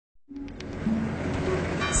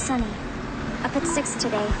sunny. Up at 6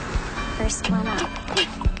 today. First one up.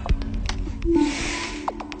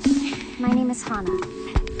 My name is Hana.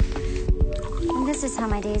 And this is how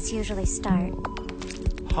my days usually start.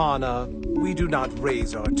 Hana, we do not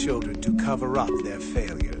raise our children to cover up their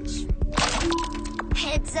failures.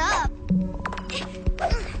 Heads up!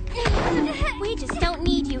 We just don't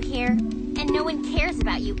need you here, and no one cares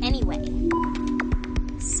about you anyway.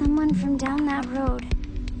 Someone from down that road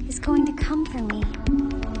is going to come for me.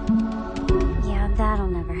 Yeah, that'll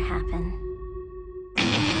never happen.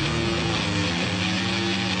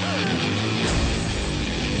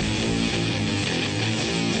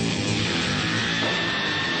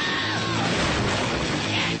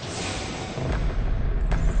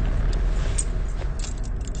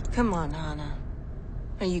 Come on, Hana.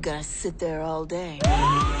 Are you gonna sit there all day?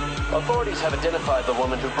 Authorities have identified the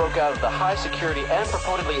woman who broke out of the high-security and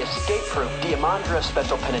purportedly escape-proof Diamandra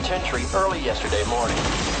Special Penitentiary early yesterday morning.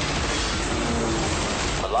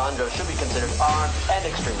 Melandro should be considered armed and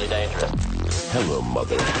extremely dangerous. Hello,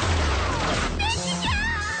 mother.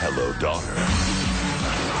 Hello, daughter.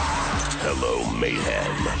 Hello,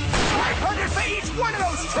 mayhem. 500 for each one of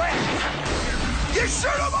those traps! You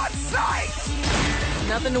shoot them on sight!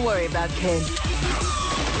 Nothing to worry about, kid.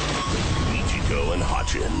 Michiko and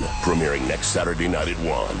Hatchin, premiering next Saturday night at 1.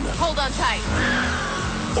 Hold on tight.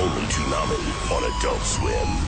 Only Toonami on Adult Swim.